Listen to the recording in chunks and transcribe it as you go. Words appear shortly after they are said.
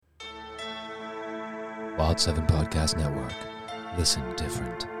Wild 7 Podcast Network. Listen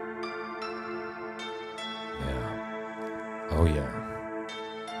different. Yeah. Oh,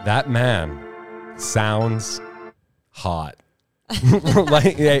 yeah. That man sounds hot.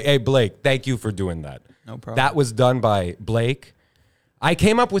 Like, hey, Blake, thank you for doing that. No problem. That was done by Blake. I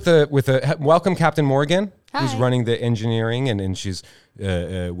came up with a welcome, Captain Morgan, who's Hi. running the engineering, and she's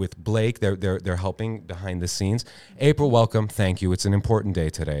with Blake. They're helping behind the scenes. April, welcome. Thank you. It's an important day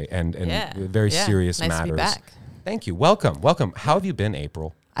today, and very serious nice matters. To be back. Thank you. Welcome. How have you been,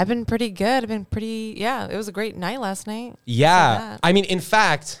 April? I've been pretty good. It was a great night last night. Yeah. I mean, in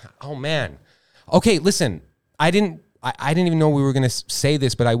fact, oh man. Okay, listen, I didn't even know we were going to say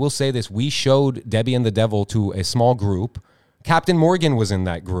this, but I will say this. We showed Debbie and the Devil to a small group. Captain Morgan was in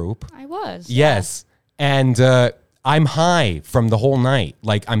that group. I was. Yes. And I'm high from the whole night.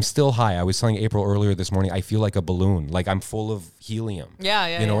 Like, I'm still high. I was telling April earlier this morning, I feel like a balloon. Like, I'm full of helium.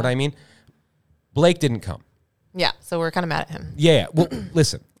 Yeah. You know what I mean? Blake didn't come. Yeah, so we're kind of mad at him. Yeah. Well,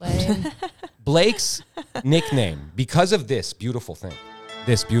 listen. Blake's nickname, because of this beautiful thing.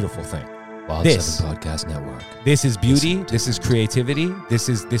 Wild 7 Podcast Network. This is beauty. This is creativity. This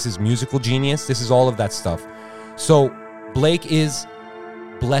is musical genius. This is all of that stuff. So Blake is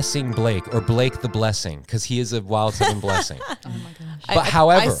Blessing Blake, or Blake the Blessing, because he is a Wild 7 blessing. Oh my gosh. But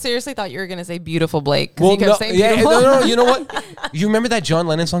however, I seriously thought you were going to say beautiful Blake. well, You kept saying yeah, beautiful. no. You know what? You remember that John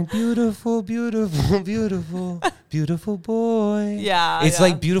Lennon song, "Beautiful, beautiful, beautiful, beautiful boy"? Yeah, it's yeah.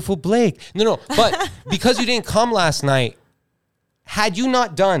 like beautiful Blake. No. But because you didn't come last night, had you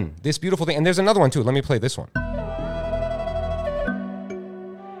not done this beautiful thing, and there's another one too. Let me play this one.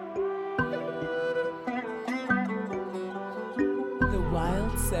 The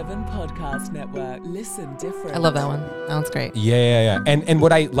Wild 7 Podcast Network. Listen different. I love that one. That one's great. Yeah. And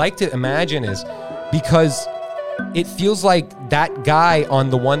what I like to imagine is, because it feels like that guy on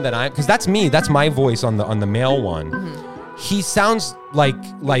the one that because that's me. That's my voice on the male one. Mm-hmm. He sounds like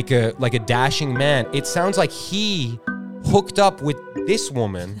a dashing man. It sounds like he hooked up with this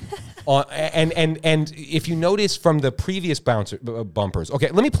woman. And if you notice from the previous bumpers, okay,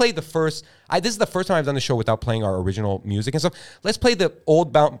 let me play the first. This is the first time I've done the show without playing our original music and stuff. Let's play the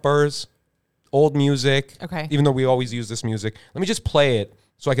old bumpers, old music. Okay. Even though we always use this music, let me just play it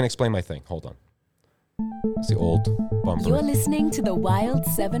so I can explain my thing. Hold on. It's the old bumper. You're listening to the Wild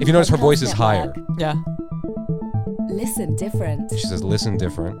 7 If you notice, her Podcast voice is Network. higher. Yeah. Listen different. She says, "Listen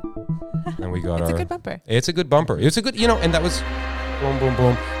different." And we got It's our. a good bumper. It's a good bumper. It's a good, and that was boom, boom,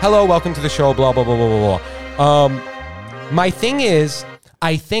 boom. Hello, welcome to the show. Blah blah blah blah blah blah. My thing is,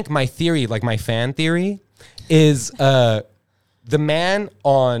 I think my theory, like my fan theory, is the man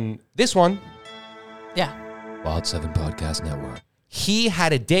on this one. Yeah. Wild 7 Podcast Network. He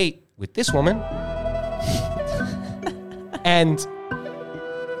had a date with this woman, and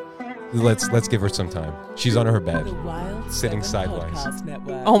let's give her some time. She's on her bed. The Wild Sitting 7 sideways. Podcast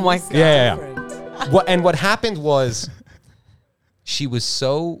Network. Oh my Listen God. Yeah. different. What happened was, she was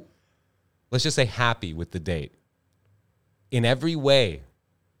so, let's just say, happy with the date. In every way,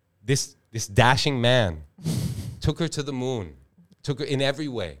 this dashing man took her to the moon. Took her in every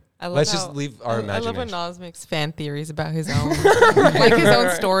way. Let's just leave our I imagination. love when Nas makes fan theories about his own, like his own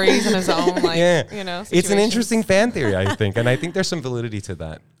stories and his own, Yeah. It's an It's an interesting fan theory, I think. And I think there's some validity to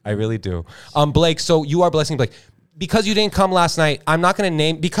that. I really do. Blake, so you are Blessing Blake. Because you didn't come last night, I'm not going to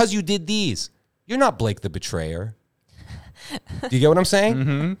name, because you did these, you're not Blake the Betrayer. Do you get what I'm saying?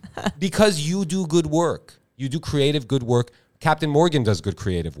 Mm-hmm. Because you do good work. You do creative good work. Captain Morgan does good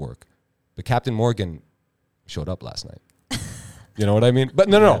creative work. But Captain Morgan showed up last night. You know what I mean? But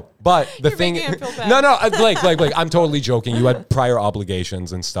no. But the You're thing, making him feel bad. no, Blake, I'm totally joking. You had prior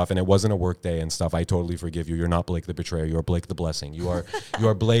obligations and stuff, and it wasn't a work day and stuff. I totally forgive you. You're not Blake the Betrayer. You're Blake the Blessing. You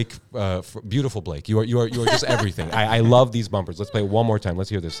are Blake, beautiful Blake. You are just everything. I love these bumpers. Let's play it one more time. Let's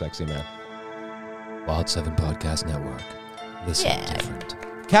hear this sexy man. Wild 7 Podcast Network. Listen different.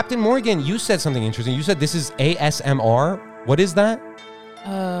 Captain Morgan, you said something interesting. You said this is ASMR. What is that?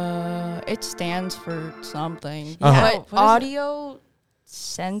 It stands for something. Uh-huh. What is But audio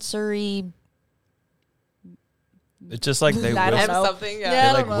sensory. It's just like they I don't whisper, know. something. Yeah, I they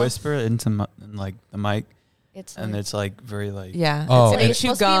don't like know. whisper into in like the mic, It's and like, it's like very like Yeah. Oh, It's and- it's chew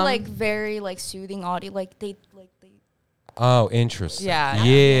supposed to be gum. like very like soothing audio. Like they Oh, interesting. Yeah.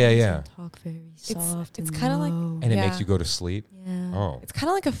 Yeah. talk very It's- soft. it's and kinda like- low. And it Yeah. makes you go to sleep. Yeah. Oh. It's kind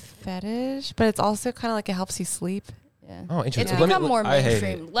of like a fetish, but it's also kind of like it helps you sleep. Yeah. Oh, interesting. It's Let me- become more I hate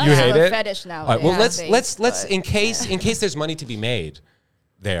mainstream. it. Less You of hate a it? fetish now. All right. Well, let's but- in case there's money to be made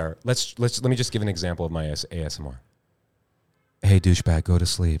there. Let me just give an example of my ASMR. Hey, douchebag, go to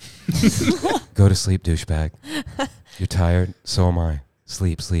sleep. Go to sleep, douchebag. You're tired. So am I.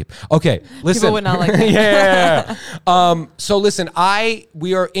 Sleep. Okay, listen. People would not like that. yeah. So listen,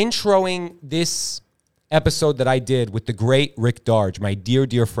 we are introing this episode that I did with the great Rick Darge, my dear,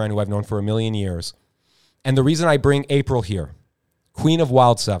 dear friend who I've known for a million years. And the reason I bring April here, Queen of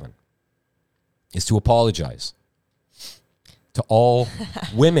Wild 7, is to apologize to all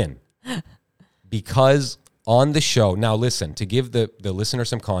women because on the show, now listen, to give the listener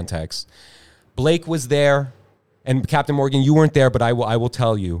some context, Blake was there. And Captain Morgan, you weren't there, but I will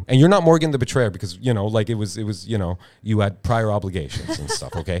tell you. And you're not Morgan the Betrayer because, you know, like it was, you know, you had prior obligations and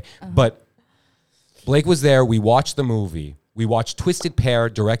stuff, okay? But Blake was there. We watched the movie. We watched Twisted Pair,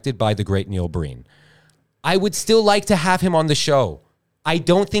 directed by the great Neil Breen. I would still like to have him on the show. I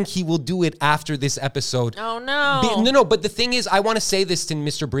don't think he will do it after this episode. Oh, no. No, but the thing is, I want to say this to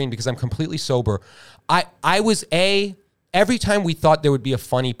Mr. Breen because I'm completely sober. I was every time we thought there would be a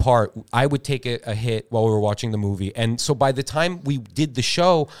funny part, I would take a hit while we were watching the movie. And so by the time we did the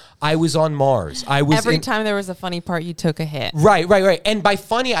show, I was on Mars. Every time there was a funny part, you took a hit. Right. And by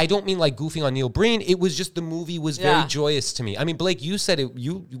funny, I don't mean like goofing on Neil Breen. It was just the movie was very joyous to me. I mean, Blake, you said it.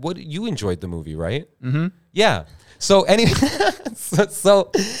 You enjoyed the movie, right? Mm-hmm. Yeah. So anyway,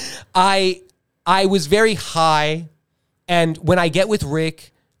 so I was very high, and when I get with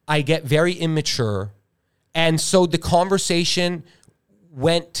Rick, I get very immature. And so the conversation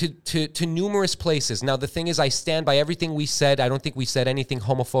went to numerous places. Now, the thing is, I stand by everything we said. I don't think we said anything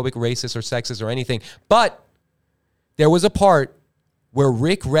homophobic, racist, or sexist or anything. But there was a part where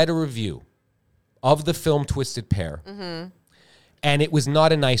Rick read a review of the film Twisted Pair. Mm-hmm. And it was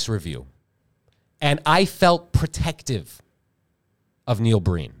not a nice review. And I felt protective of Neil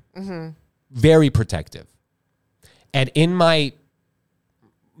Breen. Mm-hmm. Very protective. And in my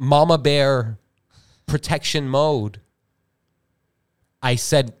mama bear protection mode, I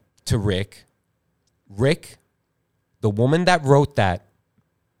said to Rick, the woman that wrote that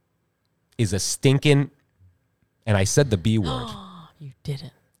is a stinking, and I said the B word. You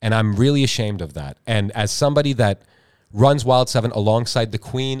didn't. And I'm really ashamed of that. And as somebody that runs Wild 7 alongside the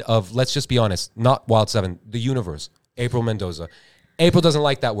queen of, let's just be honest, not Wild 7, the universe, April Mendoza. April doesn't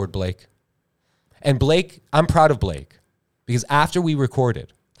like that word, Blake. And Blake, I'm proud of Blake because after we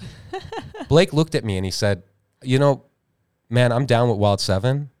recorded, Blake looked at me and he said, you know, man, I'm down with Wild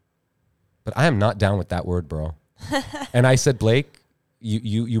 7, but I am not down with that word, bro. And I said, Blake,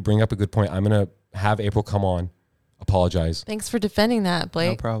 you bring up a good point. I'm going to have April come on, apologize. Thanks for defending that,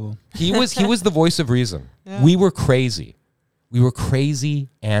 Blake. No problem. He was the voice of reason. Yeah. We were crazy. We were crazy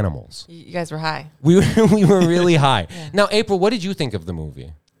animals. You guys were high. We were really high. Yeah. Now, April, what did you think of the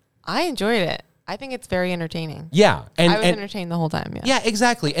movie? I enjoyed it. I think it's very entertaining. Yeah. I was entertained the whole time. Yeah. Yeah,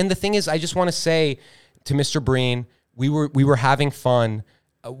 exactly. And the thing is, I just want to say to Mr. Breen, we were having fun.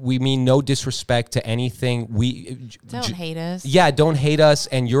 We mean no disrespect to anything. Don't hate us. Yeah, don't hate us.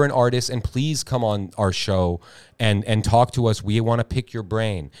 And you're an artist, and please come on our show and talk to us. We want to pick your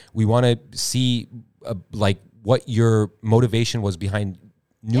brain. We want to see like what your motivation was behind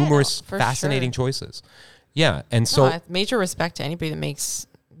numerous fascinating choices. Yeah, and so major respect to anybody that makes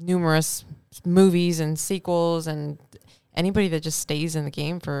numerous movies and sequels and anybody that just stays in the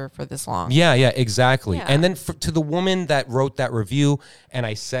game for this long. Yeah, exactly. Yeah. And then to the woman that wrote that review, and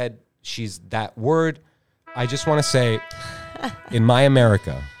I said she's that word, I just want to say, in my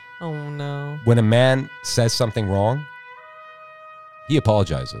America, oh no, when a man says something wrong, he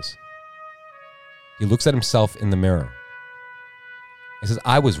apologizes. He looks at himself in the mirror. He says,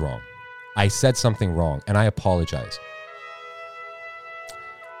 I was wrong. I said something wrong, and I apologize.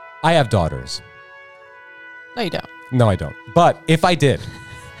 I have daughters. No, you don't. No, I don't. But if I did,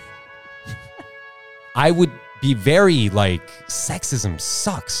 I would be very like, sexism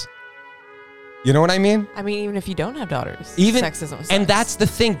sucks. You know what I mean? I mean, even if you don't have daughters, sexism sucks. And that's the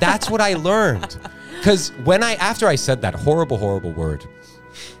thing. That's what I learned. Because after I said that horrible, horrible word,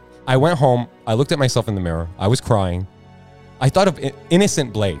 I went home. I looked at myself in the mirror. I was crying. I thought of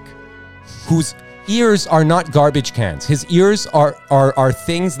innocent Blake, whose ears are not garbage cans. His ears are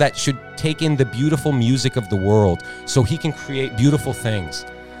things that should take in the beautiful music of the world so he can create beautiful things.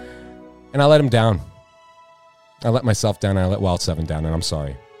 And I let him down. I let myself down, and I let Wild 7 down, and I'm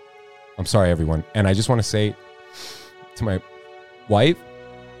sorry. I'm sorry, everyone. And I just want to say to my wife,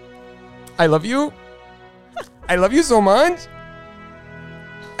 I love you. I love you so much.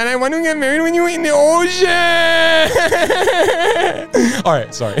 And I want to get married when you're in the ocean. All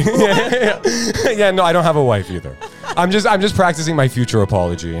right, sorry. Yeah, no, I don't have a wife either. I'm just practicing my future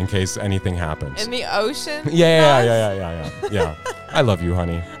apology in case anything happens. In the ocean? Yeah. I love you,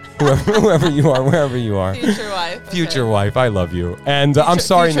 honey. Whoever you are, wherever you are. Future wife. Future wife, I love you. And I'm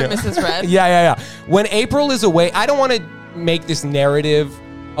sorry, future Neil. Mrs. Red. Yeah. When April is away, I don't want to make this narrative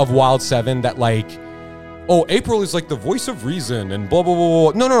of Wild 7 that like, oh, April is like the voice of reason and blah blah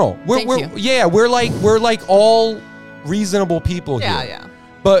blah. blah. No. We're like all reasonable people here. Yeah.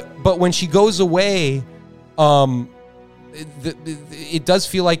 But when she goes away, it does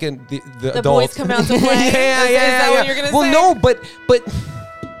feel like the The adults boys come out to play. yeah. Is that what you're gonna well, say? no, but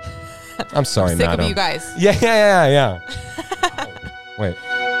I'm sorry, Sick madam. of you guys. Yeah. Wait.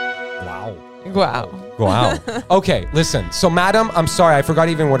 Wow. Okay, listen. So, madam, I'm sorry. I forgot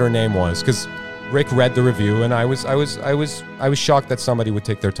even what her name was because Rick read the review, and I was shocked that somebody would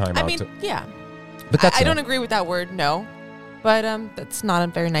take their time I out mean, to. yeah. But that's I it. don't agree with that word, no. But that's not a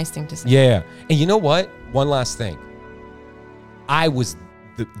very nice thing to say. Yeah. And you know what? One last thing. I was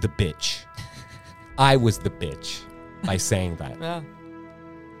the bitch. I was the bitch by saying that. Yeah.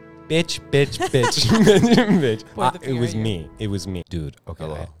 Bitch. Bitch. Point the It was finger at you. me. It was me. Dude,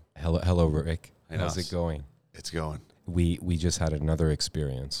 okay. Hello, Rick. Hey, How's Nas. it going? It's going. We just had another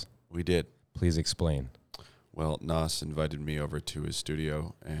experience. We did. Please explain. Well, Nas invited me over to his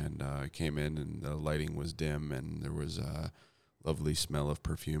studio, and I came in, and the lighting was dim, and there was a lovely smell of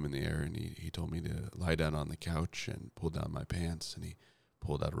perfume in the air, and he told me to lie down on the couch and pull down my pants, and he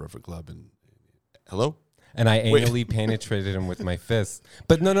pulled out a rubber glove and hello? And I Wait. anally penetrated him with my fist.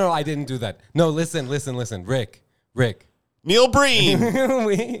 But no, I didn't do that. No, listen. Rick. Neil Breen!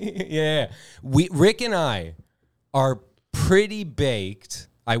 Rick and I are pretty baked,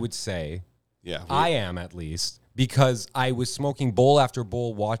 I would say. Yeah. I am, at least, because I was smoking bowl after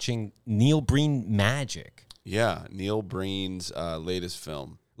bowl watching Neil Breen magic. Yeah, Neil Breen's latest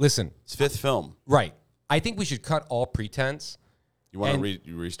film. Listen, His fifth film. right. I think we should cut all pretense. You want And-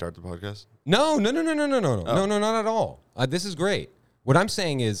 to restart the podcast? No, not at all. This is great. What I'm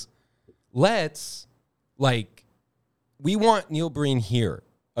saying is, we want Neil Breen here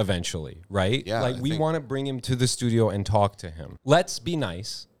eventually, right? Yeah, I we think- want to bring him to the studio and talk to him. Let's be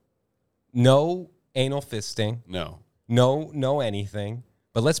nice. No anal fisting. No. No anything.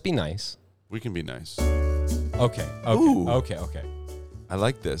 But let's be nice. We can be nice. Okay. Ooh. Okay. I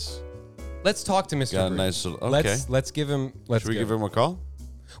like this. Let's talk to Mr. Got a Breen. nice little... Okay. Let's give him. Should we give him a call?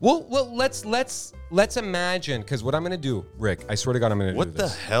 Well, let's imagine, because what I'm gonna do, Rick, I swear to God, I'm gonna do What the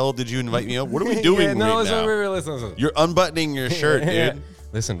this. hell did you invite me up? What are we doing Yeah, no, right now? listen. You're unbuttoning your shirt, dude.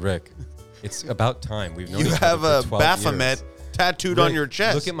 Listen, Rick, it's about time. We've known You each have other a for 12 Baphomet years. tattooed on Rick, your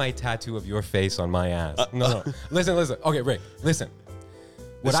chest. Look at my tattoo of your face on my ass. No. Listen. Okay, Rick, listen.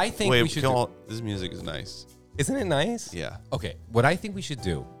 What I think we should do. This music is nice. Isn't it nice? Yeah. Okay, what I think we should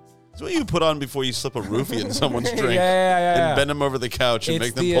do. It's what you put on before you slip a roofie in someone's drink. Yeah. And bend them over the couch and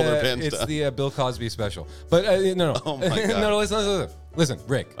make them pull their pants It's down. the Bill Cosby special. But no. Oh my God. No, listen,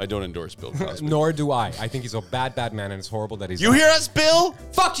 Rick. I don't endorse Bill Cosby. Nor do I. I think he's a bad man, and it's horrible that he's. You hear us, Bill?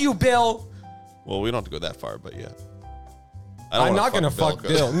 Fuck you, Bill. Well, we don't have to go that far, but yeah. I'm not gonna fuck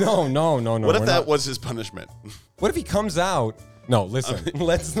Bill. No. What if we're that not. was his punishment? What if he comes out? No, listen.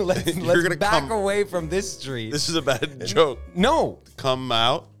 Let's gonna back come- away from this street. This is a bad joke. No. Come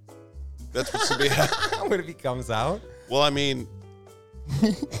out. That's what should be happening. What if he comes out? Well, I mean,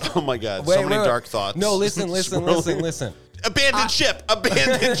 oh my God, Wait, so many wait. dark thoughts. No, listen. Swirling. Abandoned ship.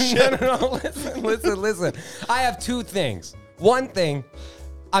 Abandoned ship. No. Listen. I have two things. One thing,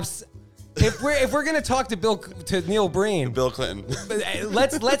 if we're gonna talk to Neil Breen, Bill Clinton.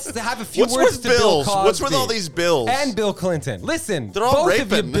 let's have a few What's words with to Bill bills? Cosby. What's with all these bills? And Bill Clinton. Listen, They're all both of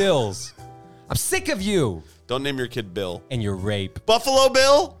you raping. Bills. I'm sick of you Don't name your kid Bill. and your rape. Buffalo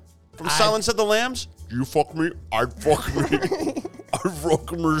Bill from Silence of the Lambs. You fuck me, I'd fuck me. I'd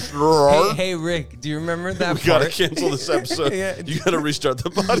fuck me. Hey, Rick, do you remember that We gotta part? cancel this episode. Yeah. You gotta restart the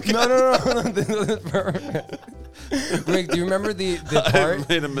podcast. No. Rick, do you remember the I part?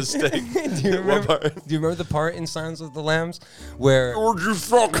 made a mistake. Do you What remember? part? Do you remember the part in Silence of the Lambs where? Would you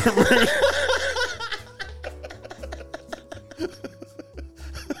fuck me?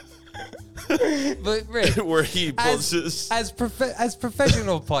 But Rick, Where he pulls his. as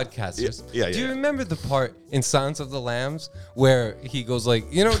professional podcasters, Yeah, do you yeah. remember the part in Silence of the Lambs where he goes like,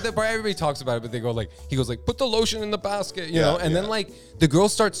 the part everybody talks about it, but they go like, he goes like, put the lotion in the basket, you know, and then like the girl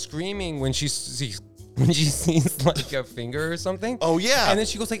starts screaming when she sees like a finger or something. Oh, yeah. And then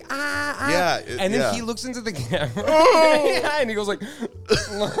she goes like, ah. Yeah, And then yeah. he looks into the camera. Oh! Yeah, and he goes like,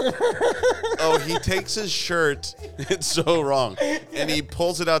 Oh, he takes his shirt. It's so wrong. And he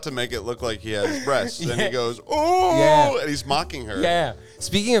pulls it out to make it look like he has breasts. And Yeah. he goes, oh. Yeah. And he's mocking her. yeah.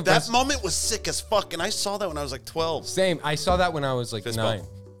 Speaking of That breast- moment was sick as fuck. And I saw that when I was like 12. same. I saw that when I was like Fist 9. bump.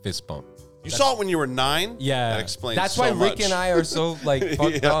 Fist bump. You saw it when you were 9? Yeah. That explains That's so why much. Rick and I are so like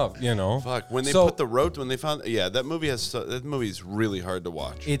fucked Yeah. up, you know. Fuck. When they So- put the road, when they found, that movie that movie's really hard to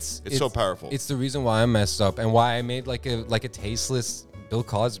watch. It's so powerful. It's the reason why I'm messed up and why I made like a tasteless Bill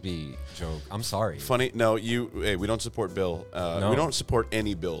Cosby joke. I'm sorry. Funny. No, hey, we don't support Bill. No. We don't support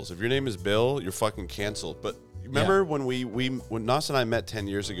any Bills. If your name is Bill, you're fucking canceled. But remember when when Nas and I met 10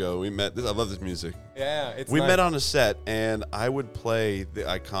 years ago, we met, I love this music. Yeah, it's We nice. met on a set, and I would play the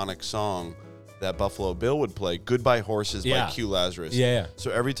iconic song that Buffalo Bill would play, Goodbye Horses Yeah. by Q Lazarus. Yeah. So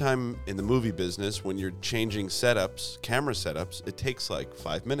every time in the movie business, when you're changing setups, camera setups, it takes like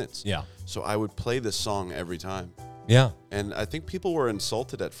 5 minutes. Yeah. So I would play this song every time. Yeah. And I think people were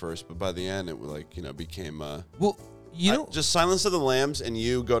insulted at first, but by the end, it became... Well, you know, just Silence of the Lambs and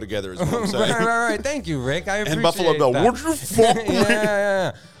you go together is what I'm right, saying. right. Thank you, Rick. I appreciate And Buffalo Bill, that. would you fuck me?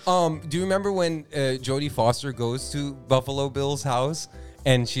 yeah. Do you remember when Jodie Foster goes to Buffalo Bill's house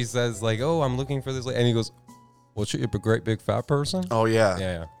and she says like, "Oh, I'm looking for this," and he goes, "Well, she a great big fat person." Oh, yeah.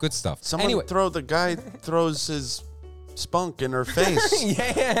 Yeah. Good stuff. Someone anyway, the guy throws his spunk in her face.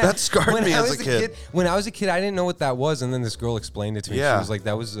 yeah, That scarred When me I as was a kid. When I was a kid, I didn't know what that was, and then this girl explained it to me. Yeah. She was like,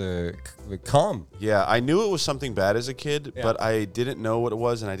 "That was a cum." Yeah, I knew it was something bad as a kid, Yeah. but I didn't know what it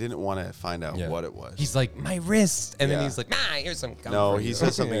was, and I didn't want to find out Yeah. what it was. He's like, "My wrist," and then Yeah. he's like, "Nah, here's some cum." no, for he you."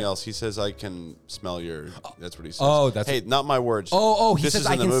 says something Yeah. else. He says, "I can smell your." That's what he says. Oh, that's hey, not my words. He This says, is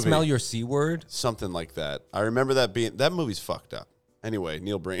in "I the can movie. smell your c word." Something like that. I remember that movie's fucked up. Anyway,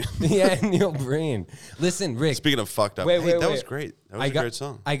 Neil Breen. Yeah, Neil Breen. Listen, Rick. Speaking of fucked up, Wait, hey, wait, that wait. was great. That was a great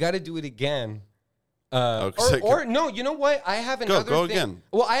song. I got to do it again. Okay. Or no, you know what? I have another go thing. again.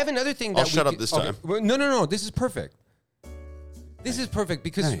 Well, I have another thing that I'll we shut up could- this okay. time. Well, no. This is perfect. This is perfect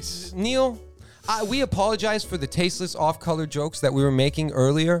because Nice. Neil, we apologize for the tasteless off-color jokes that we were making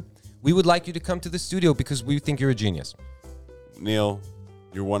earlier. We would like you to come to the studio because we think you're a genius. Neil,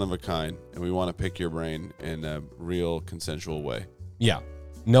 you're one of a kind, and we want to pick your brain in a real consensual way. Yeah.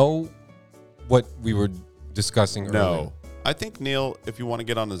 Know what we were discussing earlier. No. I think, Neil, if you want to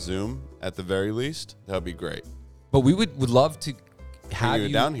get on a Zoom, at the very least, that would be great. But we would love to have you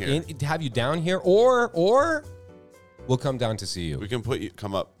you down here. have you down here, or we'll come down to see you We can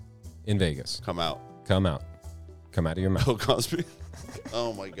come up, in Vegas. come out. Come out of your mouth. Bill Cosby.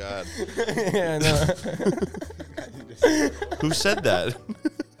 Oh, my God. Yeah, no. Who said that?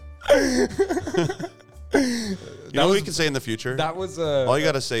 You know what we can say in the future? That was All you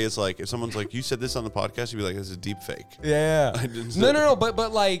got to say is, like, if someone's like, you said this on the podcast, you'd be like, this is deep fake. yeah. I didn't say No.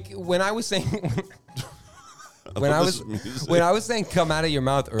 But like when I was saying when I was saying come out of your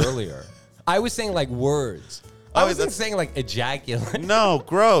mouth earlier, I was saying like words. I Oh, wasn't that's- saying like ejaculate. No,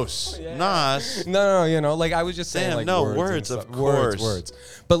 gross. Nas. No, you know, like I was just saying Damn, like no, words. and words, of stuff. course. Words.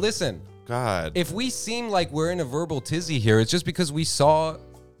 But listen, God. if we seem like we're in a verbal tizzy here, it's just because we saw.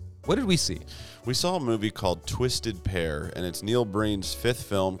 What did we see? We saw a movie called Twisted Pair, and it's Neil Breen's 5th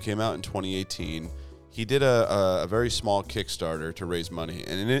film, came out in 2018. He did a very small Kickstarter to raise money,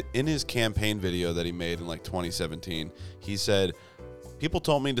 and in his campaign video that he made in like 2017, he said, people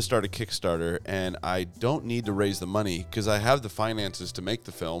told me to start a Kickstarter, and I don't need to raise the money because I have the finances to make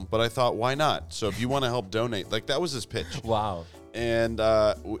the film, but I thought, why not? So if you want to help donate, like that was his pitch. Wow. And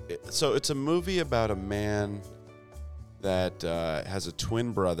so it's a movie about a man that has a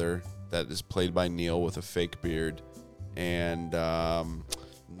twin brother that is played by Neil with a fake beard. And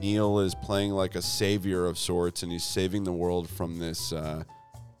Neil is playing like a savior of sorts, and he's saving the world from this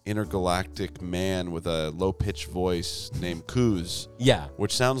intergalactic man with a low-pitched voice named Kuz, Yeah.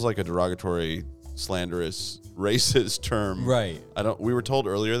 which sounds like a derogatory, slanderous, racist term. Right. We were told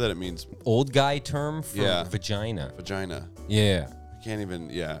earlier that it means Old guy term for Yeah. vagina. vagina. Yeah. I can't even,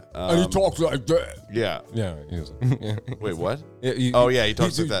 yeah. talks like that. Yeah. Yeah. He was, Wait, what? Yeah, Oh, yeah, he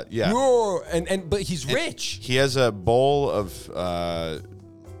talks like that. Yeah. No, but he's rich. He has a bowl of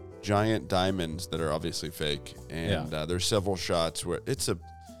giant diamonds that are obviously fake, and there's several shots where it's a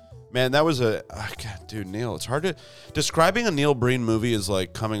man. That was God, dude, Neil. It's hard to describing a Neil Breen movie is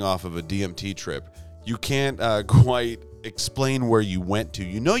like coming off of a DMT trip. You can't quite explain where you went to.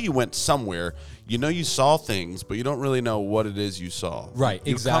 You know you went somewhere. You know you saw things, but you don't really know what it is you saw. Right,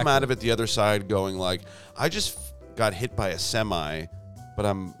 You exactly. come out of it the other side going like, I just got hit by a semi, but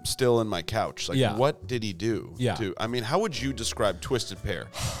I'm still in my couch. Like, Yeah. what did he do? Yeah. I mean, how would you describe Twisted Pair?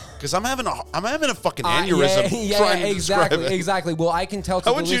 Because I'm having a fucking aneurysm trying to describe it. Exactly. Well, I can tell.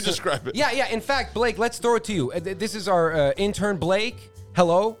 How would you describe it? Yeah. In fact, Blake, let's throw it to you. This is our intern, Blake.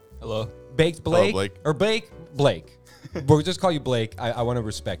 Hello. Hello. Baked Blake. Blake. Or Blake. We'll just call you Blake. I want to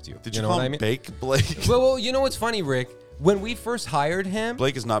respect you. Did you you know call what I him mean? Bake Blake? Well, you know what's funny, Rick? when we first hired him,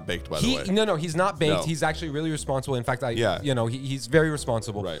 Blake is not baked, by the way. No, he's not baked. No. He's actually really responsible. In fact, Yeah. he's very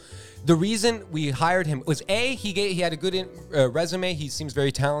responsible. Right. The reason we hired him was he had a good resume. He seems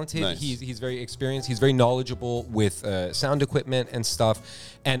very talented. Nice. He's very experienced. He's very knowledgeable with sound equipment and stuff,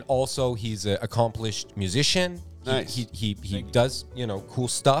 and also he's an accomplished musician. Nice. He does cool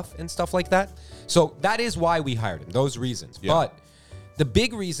stuff and stuff like that. So that is why we hired him. Those reasons, Yeah. but. The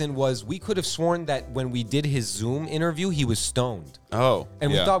big reason was we could have sworn that when we did his Zoom interview, he was stoned. Oh, And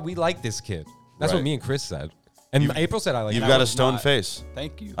we yeah. thought we liked this kid. That's Right. what me and Chris said. And April said I like You've that. got a was stone not- face.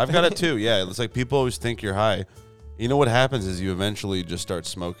 Thank you. I've got it too. Yeah, it's like people always think you're high. You know what happens is you eventually just start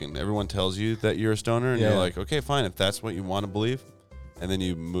smoking. Everyone tells you that you're a stoner, and Yeah. you're like, okay, fine, if that's what you want to believe, and then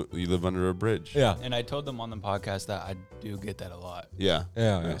you live under a bridge. Yeah. And I told them on the podcast that I do get that a lot. Yeah.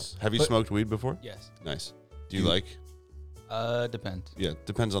 Yeah, Nice. Have you But- smoked weed before? Yes. Nice. Do you like? Depends. Yeah,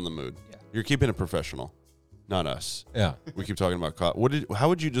 depends on the mood. Yeah. You're keeping it professional, not us. Yeah. We keep talking about how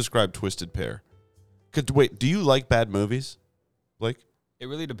would you describe Twisted Pair? Wait, do you like bad movies, Blake? It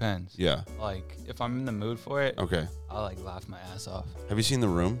really depends. Yeah. Like, if I'm in the mood for it, Okay. I'll like laugh my ass off. Have you seen The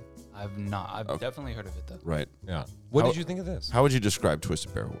Room? I've not. I've Okay. definitely heard of it though. Right. Yeah. What How- did you think of this? How would you describe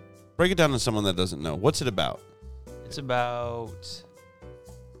Twisted Pair? Break it down to someone that doesn't know. What's it about? It's about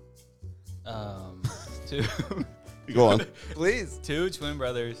two Go on. Please. two twin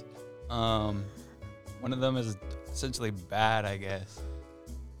brothers. One of them is essentially bad, I guess,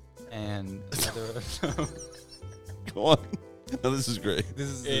 and the other of them Go on. No, this is great. This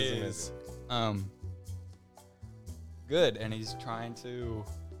is is good, and he's trying to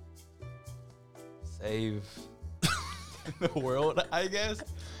save the world, I guess.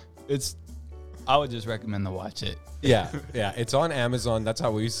 I would just recommend to watch it. Yeah. Yeah. It's on Amazon. That's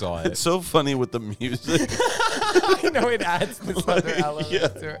how we saw it. It's so funny with the music. I know it adds this other element Yeah.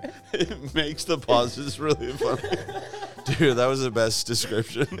 to it. It makes the pauses really funny. Dude, that was the best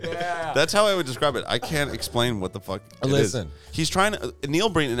description. Yeah. That's how I would describe it. I can't explain what the fuck it is. Listen. He's trying to... Neil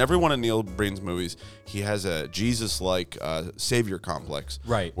Breen, in every one of Neil Breen's movies, he has a Jesus-like savior complex.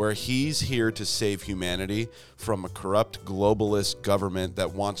 Right. Where he's here to save humanity from a corrupt globalist government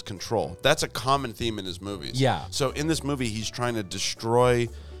that wants control. That's a common theme in his movies. Yeah. So in this movie, he's trying to destroy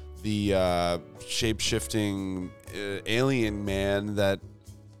the shape-shifting alien man that...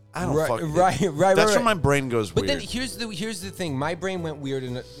 I don't fucking... Right. That's where my brain goes But weird. then here's the thing. My brain went weird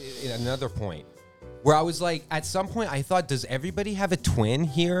in another point where I was like, at some point I thought, does everybody have a twin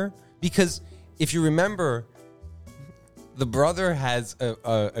here? Because if you remember, the brother has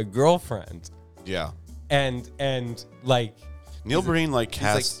a girlfriend, Yeah. and like Neil Breen like he's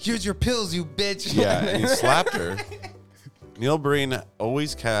like, cast... here's your pills, you bitch. Yeah, and he slapped her. Neil Breen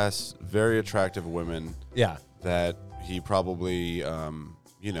always casts very attractive women Yeah. that he probably,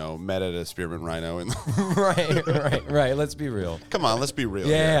 met at a Spearmint Rhino. And right. Let's be real. Come on, let's be real.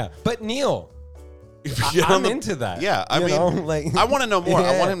 Yeah. But Neil, Get on I'm into that. Yeah, I You mean, know, like- I want to know more.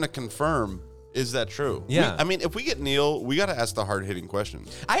 I Yeah. want him to confirm. Is that true? Yeah. If we get Neil, we got to ask the hard-hitting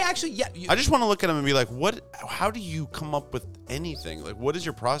questions. I actually, yeah. I just want to look at him and be like, what? How do you come up with anything? Like, what is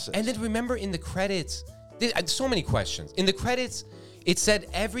your process? And then remember in the credits, so many questions. In the credits, it said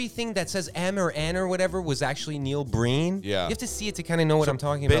everything that says M or N or whatever was actually Neil Breen. Yeah. You have to see it to kind of know what I'm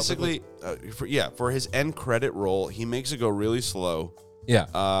talking basically, for his end credit roll, he makes it go really slow. Yeah.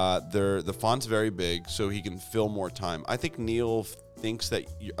 The font's very big, so he can fill more time. I think Neil thinks that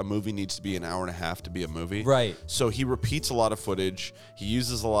a movie needs to be an hour and a half to be a movie. Right. So he repeats a lot of footage. He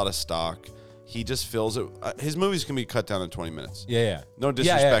uses a lot of stock. He just fills it. His movies can be cut down in 20 minutes. Yeah. No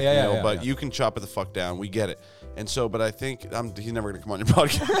disrespect, Neil, yeah, but yeah. you can chop it the fuck down. We get it. And so, but I think he's never going to come on your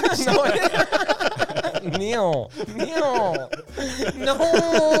podcast. Neil. No.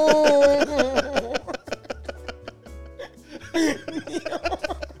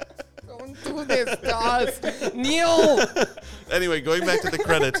 Don't do this to us. Neil. Anyway, going back to the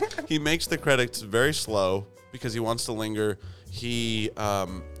credits, he makes the credits very slow because he wants to linger.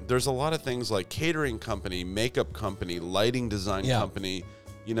 There's a lot of things like catering company, makeup company, lighting design Yeah. company,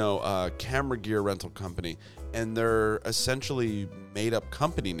 camera gear rental company, and they're essentially made up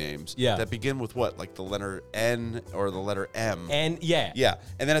company names Yeah. that begin with what, like the letter N or the letter M. And yeah. Yeah,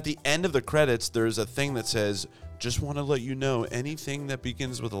 and then at the end of the credits, there's a thing that says, just want to let you know, anything that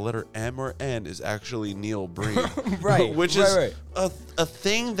begins with a letter M or N is actually Neil Breen. Right, Which right, is a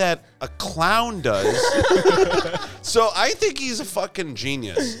thing that a clown does. So I think he's a fucking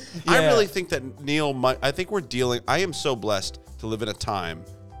genius. I Yeah. really think that I am so blessed to live in a time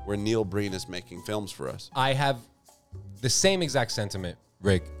where Neil Breen is making films for us. I have the same exact sentiment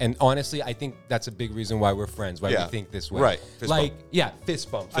Rick. And honestly, I think that's a big reason why we're friends, why we think this way. Right. Fist like, bump. yeah,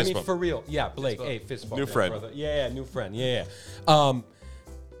 fist bump. I mean, bump. for real. Yeah, Blake, hey, fist bump. New yeah, friend. brother. Yeah, new friend. Yeah.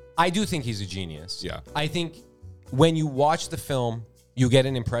 I do think he's a genius. Yeah. I think when you watch the film, you get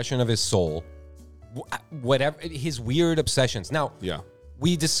an impression of his soul, whatever, his weird obsessions. Now, Yeah.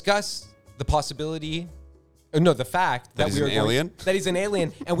 we discussed the possibility, the fact That that he's we an are going- alien? that he's an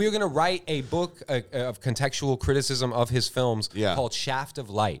alien, and we were going to write a book of contextual criticism of his films called Shaft of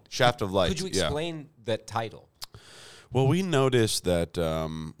Light. Shaft of Light. Could you explain that title? Well, we noticed that,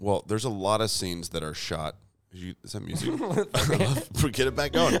 there's a lot of scenes that are shot. Is that music? Get it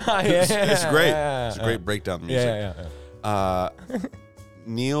back going. It's great. It's a great breakdown music.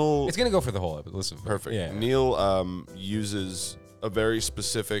 Neil. It's going to go for the whole episode. Listen, Perfect. Yeah. Neil uses a very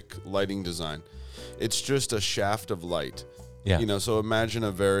specific lighting design. It's just a shaft of light. Yeah. You know, so imagine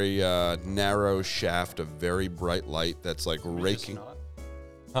a very narrow shaft of very bright light that's like raking.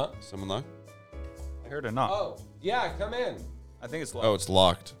 Huh? Someone locked? I heard a knock. Oh, yeah, come in. I think it's locked. Oh, it's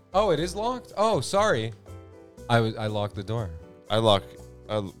locked. Oh, it is locked? Oh, sorry. I locked the door.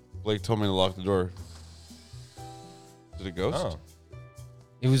 Blake told me to lock the door. Is it a ghost? Oh.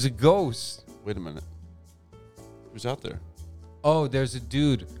 It was a ghost. Wait a minute. Who's out there? Oh, there's a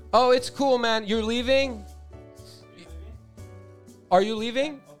dude. Oh, it's cool, man. You're leaving? Are you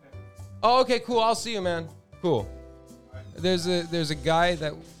leaving? Okay. Oh, okay, cool. I'll see you, man. Cool. There's a guy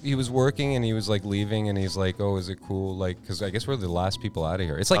that he was working and he was like leaving and he's like, oh, is it cool? Like, because I guess we're the last people out of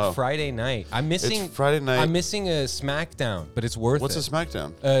here. It's like Friday night. I'm missing Friday night. I'm missing a SmackDown, but it's worth What's it. a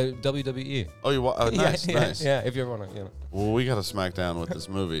SmackDown? WWE. Oh, nice, nice. Yeah, if you ever want to, you know. Well, we got a SmackDown with this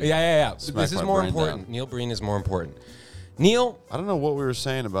movie. Yeah. Smack This is my more brain important. down. Neil Breen is more important. Neil, I don't know what we were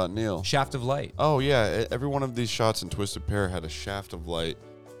saying about Neil. Shaft of Light. Oh, yeah. Every one of these shots in Twisted Pair had a shaft of light.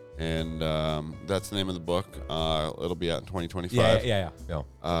 And that's the name of the book. It'll be out in 2025. Yeah.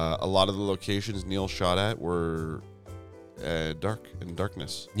 A lot of the locations Neil shot at were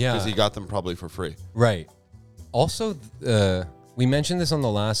darkness. Yeah. Because he got them probably for free. Right. Also, we mentioned this on the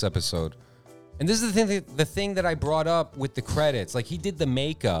last episode, and this is the thing that I brought up with the credits. Like, he did the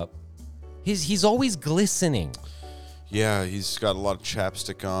makeup. He's always glistening. Yeah, he's got a lot of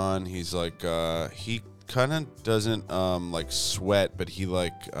chapstick on. He's like, he kind of doesn't like sweat, but he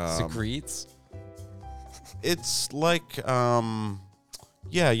like Secretes. It's like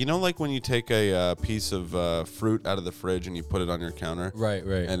yeah, you know, like when you take a piece of fruit out of the fridge and you put it on your counter, Right.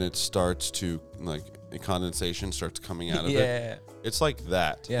 and it starts to like the condensation starts coming out of it. Yeah. It's like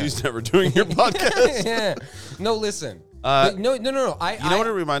that. Yeah. He's never doing your podcast. Yeah. No, listen. Uh, no. You know what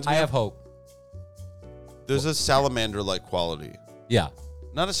it reminds me I of? have hope. There's a salamander-like quality. Yeah.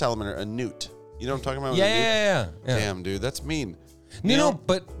 Not a salamander, a newt. You know what I'm talking about? with a newt? Yeah. Damn, dude, that's mean. No,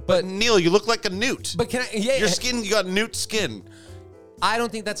 but Neil, you look like a newt. but can I? Yeah. Your skin, you got newt skin. I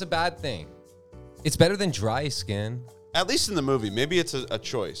don't think that's a bad thing. It's better than dry skin. At least in the movie. Maybe it's a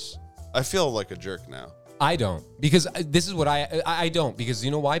choice. I feel like a jerk now. I don't, because this is what I don't, because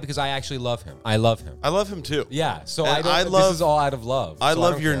you know why? Because I actually love him. I love him. I love him too. Yeah. So And I don't. This is all out of love. I so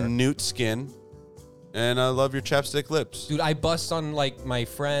love don't your care. newt skin, and I love your chapstick lips. Dude, I bust on like my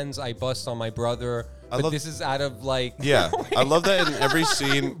friends. I bust on my brother. But love- this is out of like. Yeah, I love that in every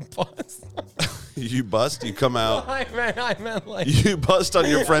scene. Bust. You bust, you come out. I meant like. You bust on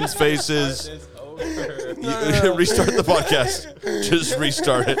your friends' faces. You restart the podcast. Just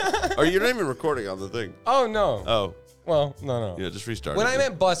restart it. Or you're not even recording on the thing. Oh no. Oh, Well, no. yeah, just restart When it. I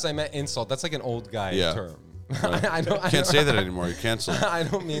meant bust, I meant insult. That's like an old guy term. I Can't say that anymore. You cancel. I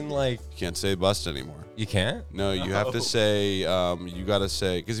don't mean like You can't say bust anymore. you can't. No, you have to say, you got to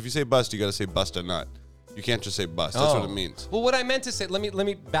say, because if you say bust, you got to say bust a nut. You can't just say bust. That's what it means. Well, what I meant to say, let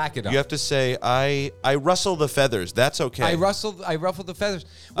me back it up. You have to say, I rustle the feathers. That's okay. I ruffled the feathers.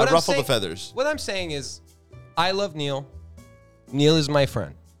 I I'm ruffled the saying- feathers. What I'm saying is, I love Neil. Neil is my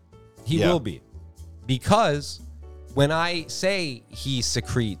friend. He Yeah. will be. Because when I say he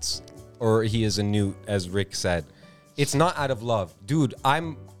secretes or he is a newt, as Rick said, it's not out of love. Dude,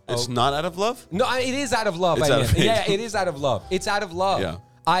 It's not out of love? No, it is out of love. It's I out mean. of hate. Yeah, it is out of love. It's out of love. Yeah.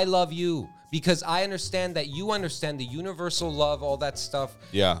 I love you because I understand that you understand the universal love, all that stuff.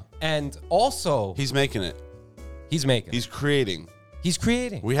 Yeah. And also, He's making it. he's making. He's creating. He's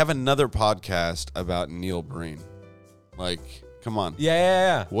creating. We have another podcast about Neil Breen. Like, come on.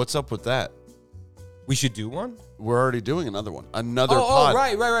 Yeah. What's up with that? We should do one. We're already doing another one. Another Oh, pod.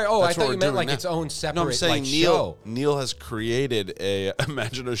 right. Oh, That's I what thought we're you meant doing like now. its own separate No, I'm saying like, Neil. show. Neil has created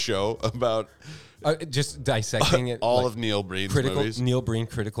imagine a show about Just dissecting it. all like, of Neil Breen's critical movies. Neil Breen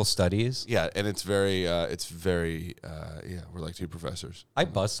critical studies. Yeah, and it's very, yeah, we're like two professors. I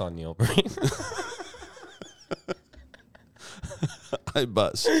bust on Neil Breen. I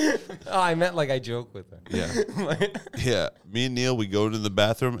bust. Oh, I meant like I joke with her. Yeah. Yeah. Me and Neil, we go into the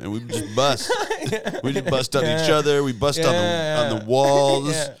bathroom and we just bust. We just bust on each other. We bust on the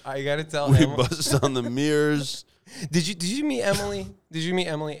walls. Yeah, I gotta tell We him. bust on the mirrors. Did you meet Emily? Did you meet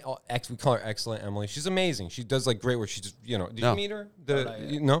Emily? Oh, we call her Excellent Emily. She's amazing. She does like great work. She just did No. you meet her? not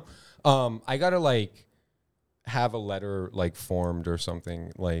yet. No. I gotta like have a letter like formed or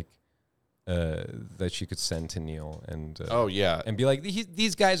something like that she could send to Neil and Oh, yeah. and be like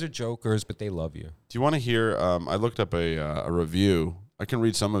these guys are jokers but they love you. Do you want to hear? I looked up a review. I can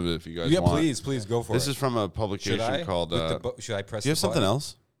read some of it if you guys want. please go for This it. is from a publication called. Should I press? Do you have the something button?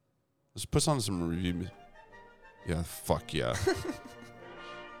 else? Let's put on some review. Yeah, fuck yeah.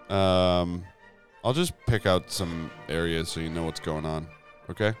 I'll just pick out some areas so you know what's going on.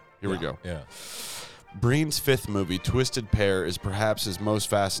 Okay, here we go. Yeah. Breen's fifth movie, Twisted Pair, is perhaps his most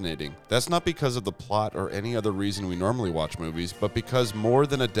fascinating. That's not because of the plot or any other reason we normally watch movies, but because more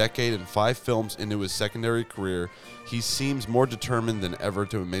than a decade and 5 films into his secondary career, he seems more determined than ever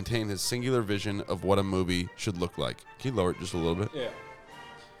to maintain his singular vision of what a movie should look like. Can you lower it just a little bit? Yeah.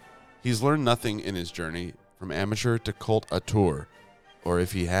 He's learned nothing in his journey from amateur to cult auteur, or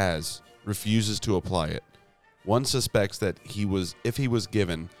if he has, refuses to apply it. One suspects that if he was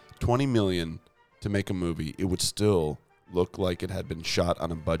given $20 million to make a movie, it would still look like it had been shot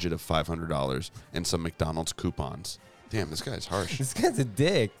on a budget of $500 and some McDonald's coupons. Damn, this guy's harsh. This guy's a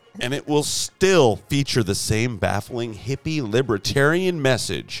dick. And it will still feature the same baffling hippie libertarian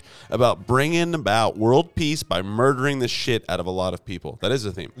message about bringing about world peace by murdering the shit out of a lot of people. That is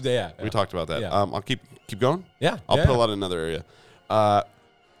a theme. Yeah. We talked about that. Yeah. I'll keep going. Yeah. I'll yeah. pull out another area.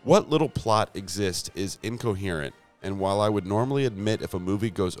 What little plot exists is incoherent, and while I would normally admit if a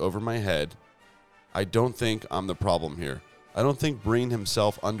movie goes over my head, I don't think I'm the problem here. I don't think Breen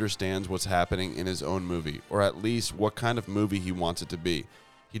himself understands what's happening in his own movie, or at least what kind of movie he wants it to be.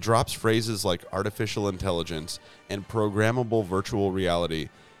 He drops phrases like artificial intelligence and programmable virtual reality,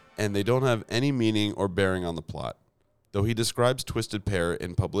 and they don't have any meaning or bearing on the plot. Though he describes Twisted Pair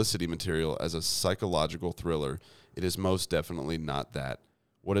in publicity material as a psychological thriller, it is most definitely not that.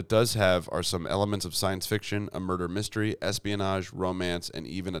 What it does have are some elements of science fiction, a murder mystery, espionage, romance, and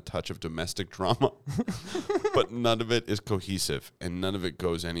even a touch of domestic drama. But none of it is cohesive, and none of it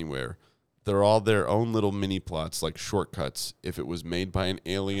goes anywhere. They're all their own little mini-plots like shortcuts if it was made by an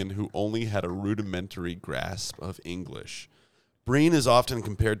alien who only had a rudimentary grasp of English. Breen is often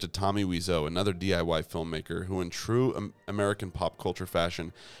compared to Tommy Wiseau, another DIY filmmaker who in true American pop culture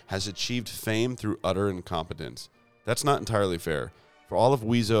fashion has achieved fame through utter incompetence. That's not entirely fair. For all of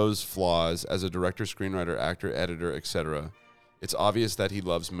Wiseau's flaws as a director, screenwriter, actor, editor, etc., it's obvious that he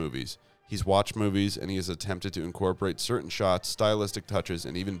loves movies. He's watched movies, and he has attempted to incorporate certain shots, stylistic touches,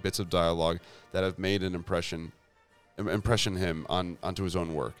 and even bits of dialogue that have made an impression him onto his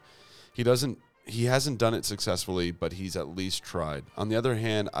own work. He hasn't done it successfully, but he's at least tried. On the other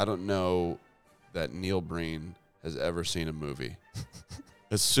hand, I don't know that Neil Breen has ever seen a movie.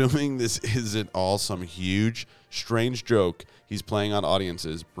 Assuming this isn't all some huge, strange joke he's playing on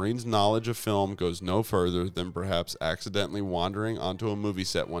audiences, Breen's knowledge of film goes no further than perhaps accidentally wandering onto a movie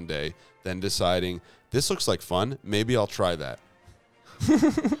set one day, then deciding, this looks like fun, maybe I'll try that.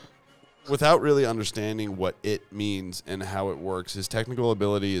 Without really understanding what it means and how it works, his technical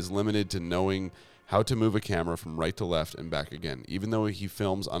ability is limited to knowing how to move a camera from right to left and back again. Even though he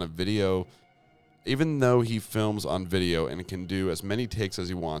films on video and can do as many takes as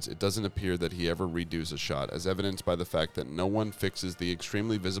he wants, it doesn't appear that he ever redoes a shot, as evidenced by the fact that no one fixes the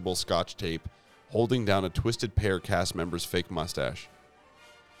extremely visible Scotch tape holding down a Twisted Pair cast member's fake mustache.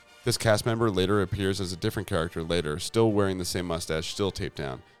 This cast member later appears as a different character later, still wearing the same mustache, still taped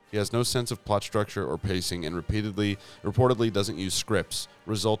down. He has no sense of plot structure or pacing and reportedly doesn't use scripts,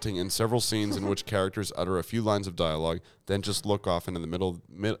 resulting in several scenes in which characters utter a few lines of dialogue, then just look off into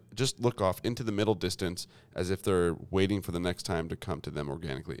the middle distance as if they're waiting for the next time to come to them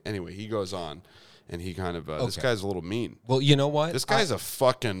organically. Anyway, he goes on, and he kind of this guy's a little mean. Well, you know what? This guy's a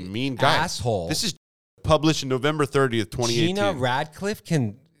fucking mean guy. Asshole. This is published November 30th, 2018. Gina Radcliffe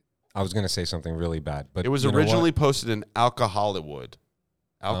can. I was going to say something really bad, but It was you know originally what? posted in Alcohollywood.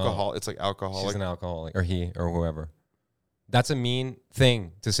 It's like alcoholic. She's an alcoholic, or he, or whoever. That's a mean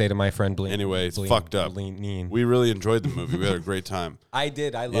thing to say to my friend Bleen. Anyway, it's fucked up. Bleen. We really enjoyed the movie. We had a great time. I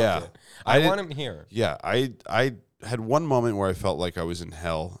did. I loved Yeah. it. I I did- want him here. Yeah, I had one moment where I felt like I was in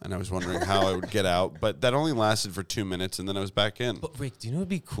hell, and I was wondering how I would get out, but that only lasted for 2 minutes, and then I was back in. But Rick, do you know what would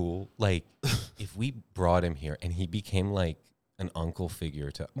be cool? Like, if we brought him here and he became like an uncle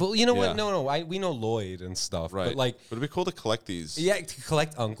figure to. Well, you know Yeah. what? No. We know Lloyd and stuff, Right. but like, But it'd be cool to collect these. yeah, to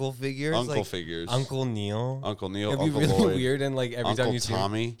collect uncle figures, Uncle like figures. Uncle Neil. Uncle Neil, It'd be Uncle really Lloyd. weird, and like every Uncle time you see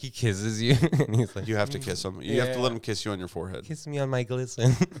Tommy. him, he kisses you, and he's like, You have to kiss him. You have to Yeah. let him kiss you on your forehead. kiss me on my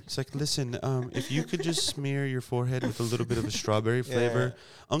glisten. It's like, listen, if you could just smear your forehead with a little bit of a strawberry flavor.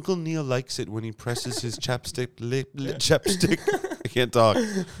 Uncle Neil likes it when he presses his chapstick. I can't talk.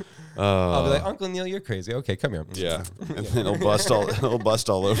 I'll be like, Uncle Neil, you're crazy. Okay, come here. Yeah, and then he'll bust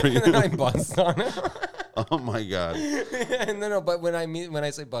all over you. And I bust on him. Oh my god. And then, no, but when I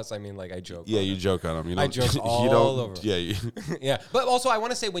say bust, I mean like I joke. Yeah, on you him. joke on him. You I don't, joke you all don't, over. Yeah, Yeah, but also I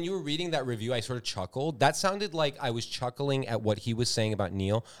want to say when you were reading that review, I sort of chuckled. That sounded like I was chuckling at what he was saying about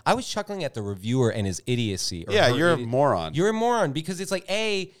Neil. I was chuckling at the reviewer and his idiocy. Or yeah. her You're a moron. You're a moron because it's like,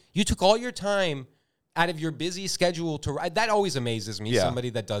 A, you took all your time out of your busy schedule to write. That always amazes me, Yeah. somebody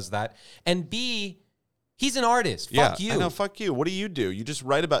that does that. And B, he's an artist. Fuck you. I know, fuck you. What do? You just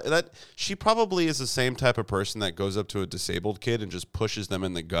write about that. She probably is the same type of person that goes up to a disabled kid and just pushes them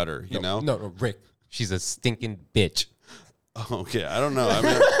in the gutter, you know? No, Rick. She's a stinking bitch. Okay, I don't know. I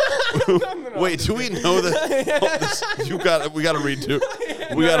mean, wait, do we know that? We got to redo.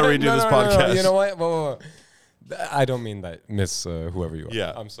 We got to redo this podcast. No. You know what? Whoa. I don't mean that, Miss Whoever you are.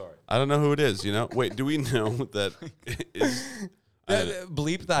 Yeah. I'm sorry. I don't know who it is, you know? Wait, do we know that is...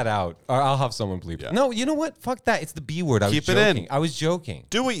 Bleep that out, or I'll have someone bleep Yeah. it. No, you know what? Fuck that. It's the B word. I was Keep it joking. in. I was joking.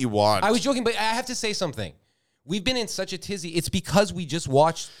 Do what you want. I was joking, but I have to say something. We've been in such a tizzy. It's because we just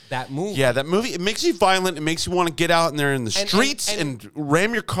watched that movie. Yeah, that movie, it makes you violent. It makes you want to get out in there in the streets and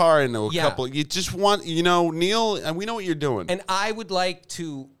ram your car into a Yeah. couple. You just want, Neil, and we know what you're doing. And I would like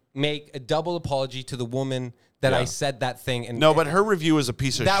to make a double apology to the woman that Yeah. I said that thing. And No, but her review is a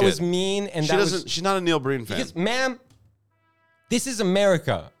piece of that shit. was mean, and She that doesn't. was She's not a Neil Breen fan. because, ma'am, this is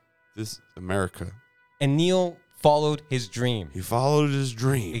America, This America. and Neil followed his dream. He followed his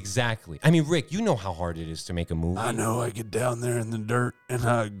dream. Exactly. I mean, Rick, you know how hard it is to make a movie. I know. I get down there in the dirt and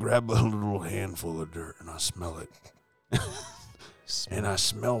I grab a little handful of dirt and I smell it. And I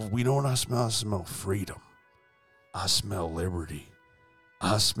smell. We know what I smell. I smell freedom. I smell liberty.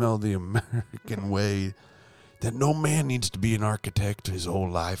 I smell the American way. That no man needs to be an architect his whole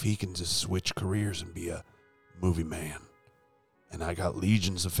life. He can just switch careers and be a movie man. And I got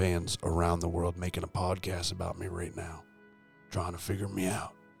legions of fans around the world making a podcast about me right now, trying to figure me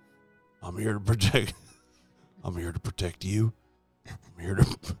out. I'm here to protect. I'm here to protect you.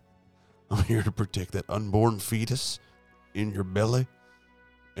 I'm here to protect that unborn fetus in your belly,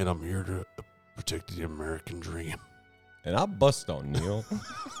 and I'm here to protect the American dream. And I bust on Neil.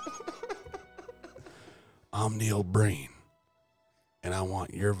 I'm Neil Breen, and I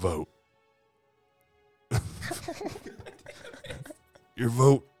want your vote. Your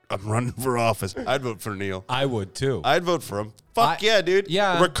vote. I'm running for office. I'd vote for Neil. I would too. I'd vote for him. Fuck I- yeah, dude.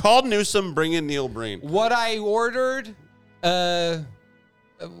 yeah. Recall Newsom, bring in Neil Breen. What I ordered, well,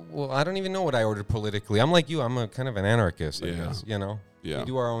 I don't even know what I ordered politically. I'm like you. I'm a kind of an anarchist, I Yeah. guess, you know? Yeah. We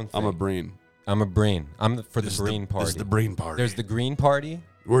do our own thing. I'm a Breen. I'm a Breen. I'm for the This Breen party. This is the Breen party. There's the Green Party.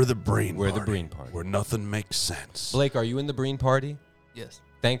 We're the Breen We're party. the Breen party. Where nothing makes sense. Blake, are you in the Breen Party? Yes.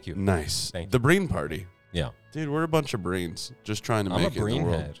 Thank you. Nice. Thank The Breen party. Yeah. Dude, we're a bunch of Breens just trying to I'm a make it in Breen the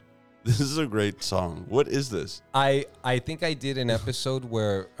world. head. This is a great song. What is this? I think I did an episode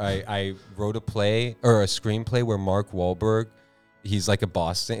where I wrote a play or a screenplay where Mark Wahlberg, he's like a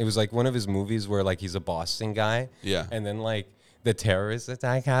Boston. It was like one of his movies where like he's a Boston guy. Yeah. And then like the terrorist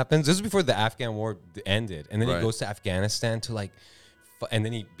attack happens. This is before the Afghan war ended. And then Right. he goes to Afghanistan to like, and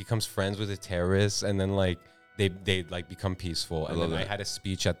then he becomes friends with the terrorists. And then like they like become peaceful. And love then I that. had a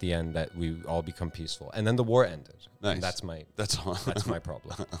speech at the end that we all become peaceful. And then the war ended. Nice. And that's my That's all. that's my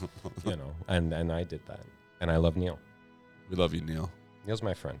problem. You know. And I did that. And I love Neil. We love you, Neil. Neil's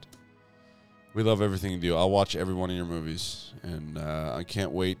my friend. We love everything you do. I'll watch every one of your movies, and I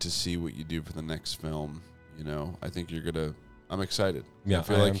can't wait to see what you do for the next film. You know, I think you're gonna. I'm excited. Yeah, I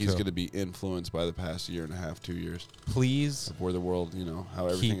feel I like am he's too. gonna be influenced by the past year and a half, 2 years Please, of where the world, how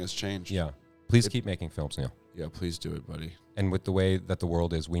everything has changed. yeah, please keep making films, Neil. Yeah, please do it, buddy. And with the way that the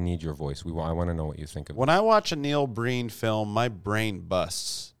world is, we need your voice. I want to know what you think of it. When I watch a Neil Breen film, my brain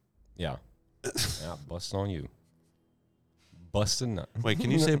busts. Yeah, yeah, bust on you, busting nut. Wait,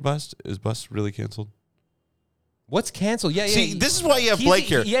 can you say bust? Is bust really canceled? What's canceled? Yeah, yeah. See, this is why you have He's Blake a-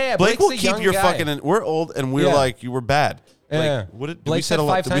 here. yeah, Blake Blake's will a keep young your guy. fucking. We're old, and we're Yeah. like, you were bad. Yeah. Like, what did Blake we said said a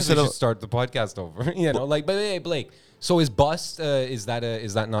lot? 5 Did we times said we a, should start the podcast over. You know, like, but hey, Blake. So is bust? Is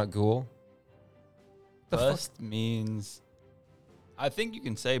that not cool? The fuck? Bust means. I think you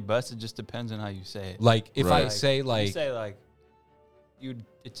can say bust. It just depends on how you say it. Like if I Right. say you like, say like,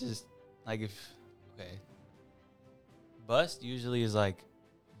 it's just like if okay. bust usually is like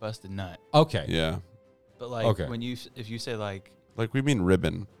bust a nut. Okay. Yeah. But like Okay. when if you say like Like we mean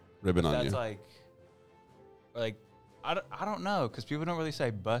ribbon on that's you. like I don't know because people don't really say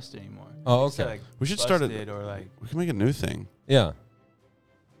bust anymore. Oh, They say, okay. like, We should start busted or like We can make a new thing. Yeah.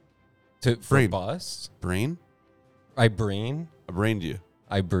 For Brain. bust? Brain? I brain. I brained you.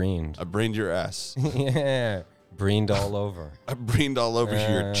 I brained. I brained your ass. Yeah. Brained all over. I brained all over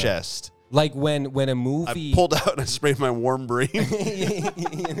your chest. Like when a movie I pulled out and I sprayed my warm brain.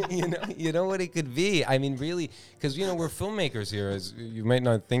 you know what it could be. I mean, really, because we're filmmakers here. As you might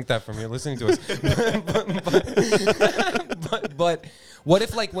not think that from here listening to us, but what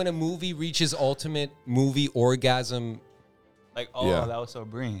if like when a movie reaches ultimate movie orgasm, like oh Yeah. that was so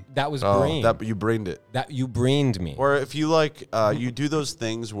Breen. that was Oh, brain. that you brained it. That you brained me. Or if you like, you do those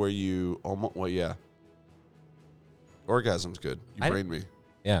things where you almost, well, yeah. Orgasm's good. You I- brained me.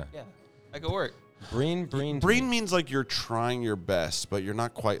 Yeah, Yeah, that could work. brain. Brain means like you're trying your best, but you're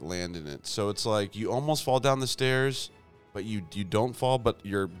not quite landing it. So it's like you almost fall down the stairs, but you don't fall, but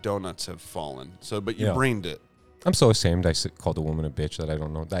your donuts have fallen. So, but you Yeah. brained it. I'm so ashamed. I called a woman a bitch that I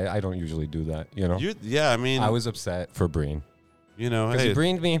don't know. I don't usually do that. Yeah, I mean, I was upset for brain because hey, he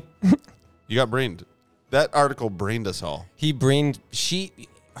brained me. you got brained. That article brained us all. He brained.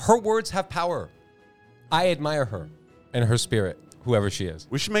 Her words have power. I admire her and her spirit, whoever she is.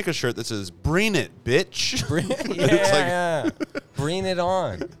 We should make a shirt that says "Brain it, bitch." Yeah. Bring it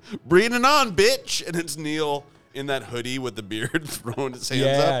on. Brain it on, bitch. And it's Neil in that hoodie with the beard throwing his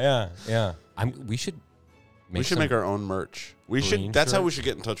hands up. Yeah. We should Make our own merch. Brain That's how we shirts? should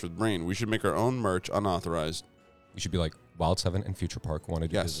get in touch with Brain. We should make our own merch, unauthorized, We should be like Wild 7 and Future Park want to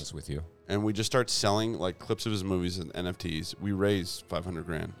do Yes. business with you. and we just start selling like clips of his movies and NFTs. We raise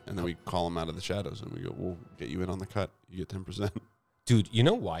 $500,000, and then we call him out of the shadows, and we go, "We'll get you in on the cut. You get 10%." Dude, you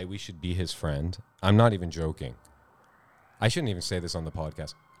know why we should be his friend? I'm not even joking. I shouldn't even say this on the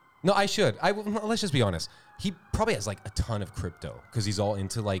podcast. No, I should. Let's just be honest. He probably has like a ton of crypto because he's all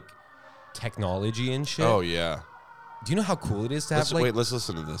into like technology and shit. Oh yeah. Do you know how cool it is to have like Let's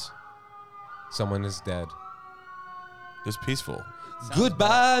listen to this. someone is dead? It's peaceful.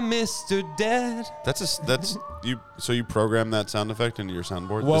 Goodbye, Mr. Dead. That's you. So you program that sound effect into your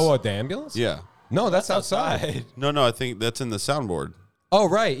soundboard? Whoa, the ambulance? Yeah. No, that's outside. No, I think that's in the soundboard. Oh,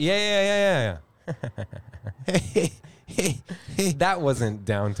 right. Yeah. That wasn't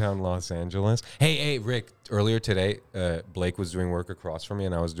downtown Los Angeles. Hey, Rick, earlier today, Blake was doing work across from me,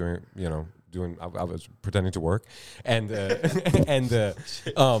 and I was doing, I was pretending to work. And, Blake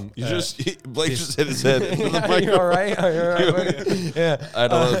just hit his head into the Are microphone. you all right? Are you all right, buddy? Yeah. I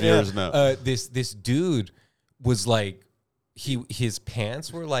don't know if yours know. This dude was like, his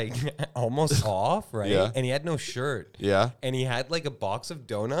pants were like almost off, right? Yeah. And he had no shirt. Yeah. And he had like a box of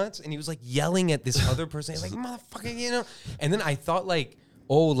donuts, and he was like yelling at this other person, like motherfucker, And then I thought like,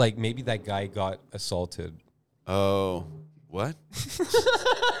 oh, like maybe that guy got assaulted. Oh, what?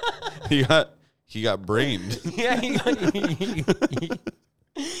 he got brained. Yeah,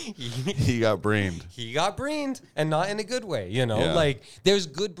 He got brained. he got brained, and not in a good way, Yeah. Like there's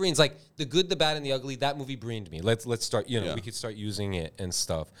good brains, like the good, the bad, and the ugly. That movie brained me. Let's start. Yeah. We could start using it and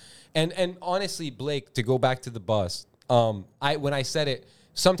stuff. And honestly, Blake, to go back to the bust, when I said it,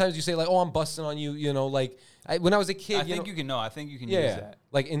 sometimes you say like, oh, I'm busting on you, like when I was a kid. I think you can use yeah, that.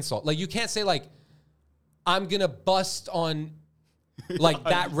 like insult. Like you can't say like, I'm gonna bust on like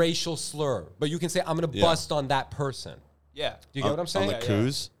that racial slur, but you can say I'm gonna bust on that person. Yeah. Do you get what I'm saying? On the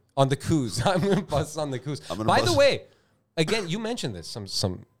coos? On the coos. I'm gonna bust on the coos. By the way, again, you mentioned this.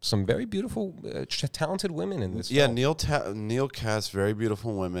 Some very beautiful, talented women in this. Yeah, film. Neil casts very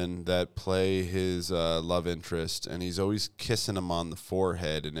beautiful women that play his love interest, and he's always kissing them on the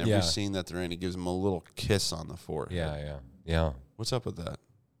forehead. And every Yeah. scene that they're in, he gives them a little kiss on the forehead. Yeah. What's up with that?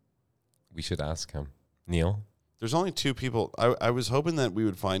 We should ask him, Neil. There's only two people. I was hoping that we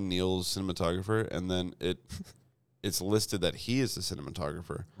would find Neil's cinematographer, and then it's listed that he is the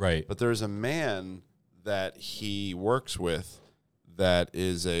cinematographer. Right. But there's a man that he works with that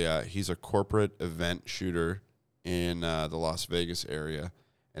is he's a corporate event shooter in the Las Vegas area,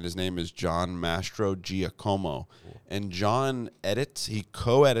 and his name is John Mastro Giacomo. Cool. And John he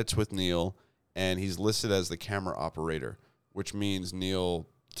co-edits with Neil, and he's listed as the camera operator, which means Neil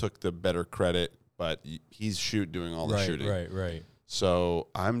took the better credit, but he's doing all the shooting. Right. So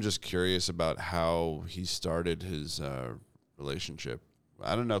I'm just curious about how he started his relationship.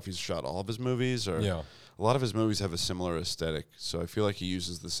 I don't know if he's shot all of his movies or a lot of his movies have a similar aesthetic. So I feel like he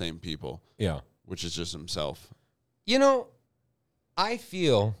uses the same people. Yeah. Which is just himself. I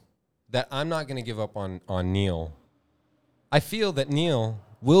feel that I'm not going to give up on Neil. I feel that Neil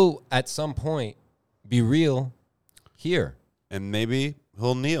will at some point be real. here. And maybe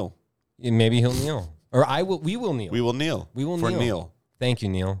he'll kneel. And maybe he'll kneel. Or we will kneel. We will kneel. We will for kneel. Neil. Thank you,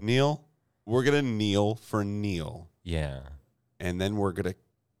 Neil. Neil, we're going to kneel for Neil. Yeah. And then we're going to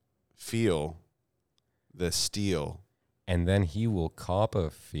feel the steel. And then he will cop a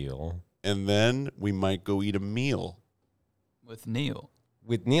feel. And then we might go eat a meal. With Neil.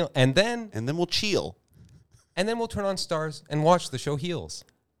 With Neil. And then we'll chill. And then we'll turn on Stars and watch the show Heels.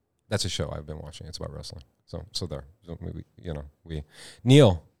 That's a show I've been watching. It's about wrestling. So there. So we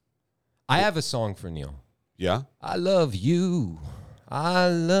Neil. I have a song for Neil. Yeah? I love you. I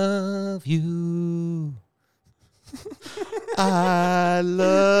love you. I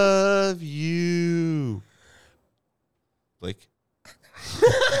love you. Blake?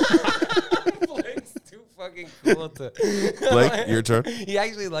 Blake's too fucking cool to. Blake, your turn. He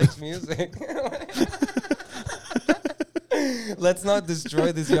actually likes music. Let's not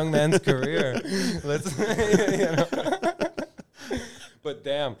destroy this young man's career. Let's, But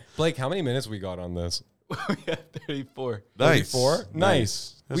damn, Blake, how many minutes we got on this? We got 34. Nice. 34?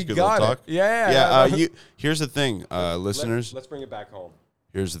 Nice. That's We good got little it. talk. Yeah. Here's the thing, listeners. Let's bring it back home.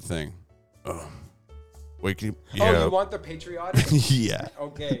 Here's the thing. Wake you. Oh, you want the patriotic? Yeah.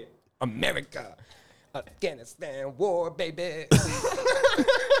 Okay. America. Afghanistan war, baby.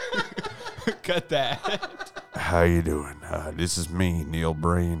 Cut that. How you doing? This is me, Neil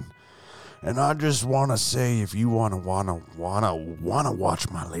Breen, and I just want to say, if you wanna watch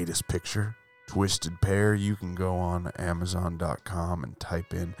my latest picture, Twisted Pair, you can go on Amazon.com and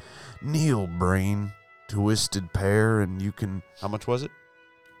type in Neil Breen Twisted Pair, and you can. How much was it?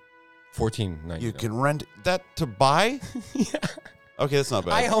 $14.99. You can rent that to buy. Yeah. Okay, that's not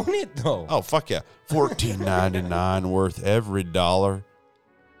bad. I own it though. Oh, fuck yeah. $14.99 worth every dollar.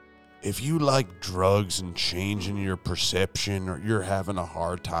 If you like drugs and changing your perception, or you're having a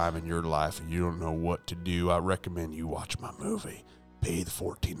hard time in your life and you don't know what to do, I recommend you watch my movie. Pay the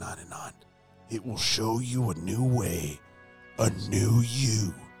 $14.99. It will show you a new way, a new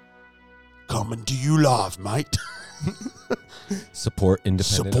you. Coming to you live, mate. Support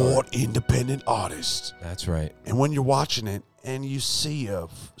independent. Support art. independent artists. That's right. And when you're watching it and you see a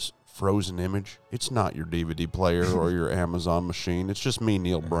frozen image, it's not your DVD player or your Amazon machine. It's just me,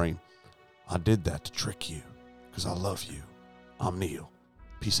 Neil Breen. I did that to trick you because I love you. I'm Neil.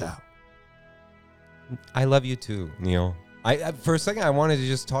 Peace out. I love you too, Neil. I for a second I wanted to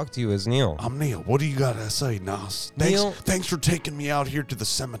just talk to you as Neil. I'm Neil. What do you got to say, Nas? Neil- Thanks for taking me out here to the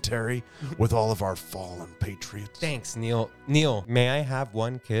cemetery with all of our fallen patriots. Thanks, Neil. Neil, may I have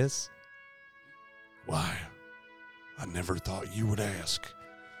one kiss? Why? I never thought you would ask.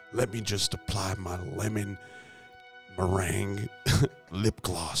 Let me just apply my lemon meringue lip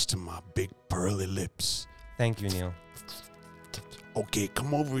gloss to my big pearly lips. Thank you, Neil. Okay,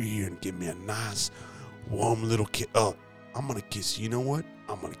 come over here and give me a nice, warm little kiss. Oh, I'm going to kiss you. You know what?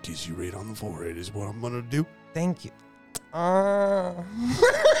 I'm going to kiss you right on the forehead is what I'm going to do. Thank you.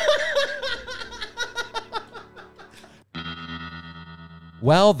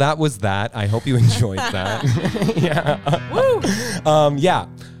 Well, that was that. I hope you enjoyed that. Yeah. Woo! Yeah.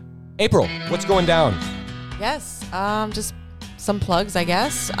 April, what's going down? Yes. Just some plugs, I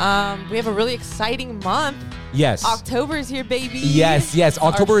guess. We have a really exciting month. Yes. October is here, baby. Yes.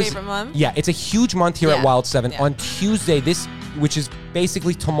 October Our is favorite month. Yeah, it's a huge month here at Yeah. Wild 7. Yeah. On Tuesday, which is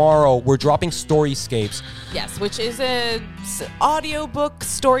basically tomorrow, we're dropping Storyscapes. Yes, which is a audiobook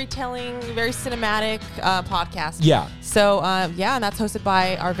storytelling, very cinematic podcast. Yeah. So, and that's hosted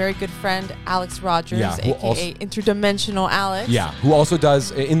by our very good friend Alex Rogers, Yeah, who aka also- Interdimensional Alex. Yeah, who also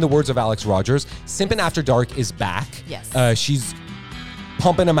does, in the words of Alex Rogers, Simpin' After Dark is back. Yes. She's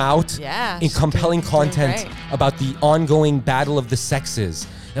pumping them out Yeah, in she's compelling doing content great. about the ongoing battle of the sexes,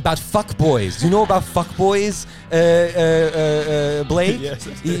 about fuckboys. Do you know about fuckboys, Blake?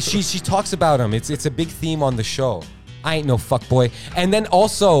 Yes. She talks about them. It's a big theme on the show. I ain't no fuckboy. And then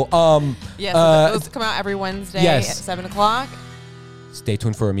also, Yeah, so those come out every Wednesday yes. at 7 o'clock. stay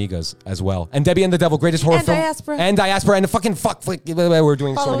tuned for Amigas as well. And Debbie and the Devil, greatest horror And film. Diaspora. And Diaspora. And fucking fuck. We're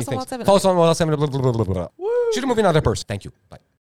doing Follow so many us on things. Wild 7. Follow us on Wild 7. Blah, blah, blah, blah, blah. Shoot a movie, another person. Thank you. Bye.